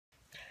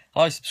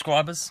Hi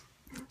subscribers.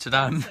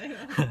 Today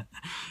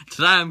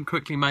I'm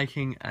quickly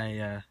making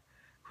a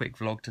quick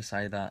vlog to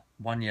say that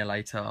 1 year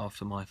later,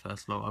 after my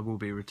first vlog, I will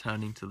be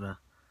returning to the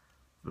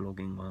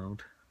vlogging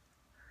world.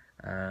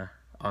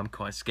 I'm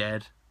quite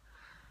scared,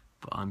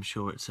 but I'm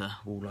sure it's a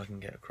wall I can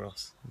get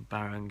across, a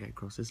barrier I can get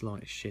across. This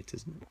light is shit,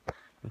 isn't it?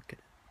 Look at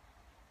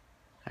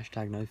it.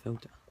 Hashtag no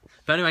filter.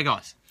 But anyway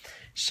guys,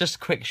 it's just a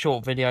quick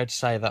short video to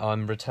say that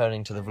I'm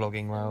returning to the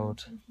vlogging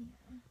world.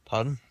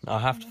 Pardon? I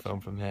have to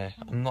film from here.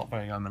 I'm not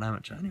very good, I'm an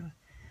amateur anyway.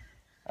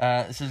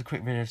 This is a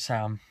quick video to say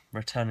I'm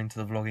returning to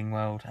the vlogging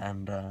world,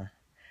 and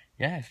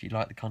yeah, if you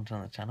like the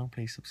content on the channel,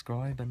 please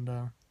subscribe, and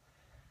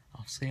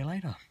I'll see you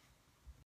later.